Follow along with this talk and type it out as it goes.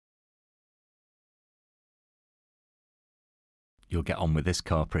You'll get on with this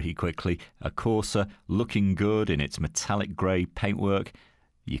car pretty quickly. A Corsa, looking good in its metallic grey paintwork.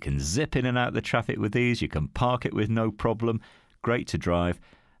 You can zip in and out the traffic with these. You can park it with no problem. Great to drive.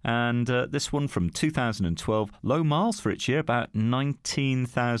 And this one from 2012, low miles for its year, about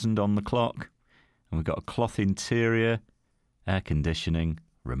 19,000 on the clock. And we've got a cloth interior, air conditioning,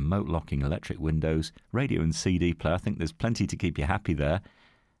 remote locking electric windows, radio and CD player. I think there's plenty to keep you happy there.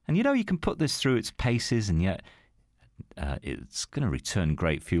 And you know, you can put this through its paces and yet it's going to return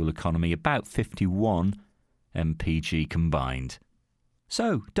great fuel economy, about 51 mpg combined.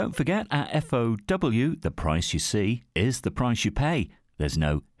 So don't forget, at FOW, the price you see is the price you pay. There's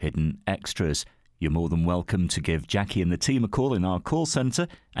no hidden extras. You're more than welcome to give Jackie and the team a call in our call centre,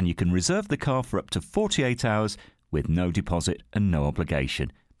 and you can reserve the car for up to 48 hours with no deposit and no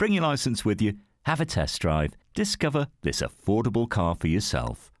obligation. Bring your licence with you, have a test drive, discover this affordable car for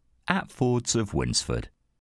yourself at Fords of Winsford.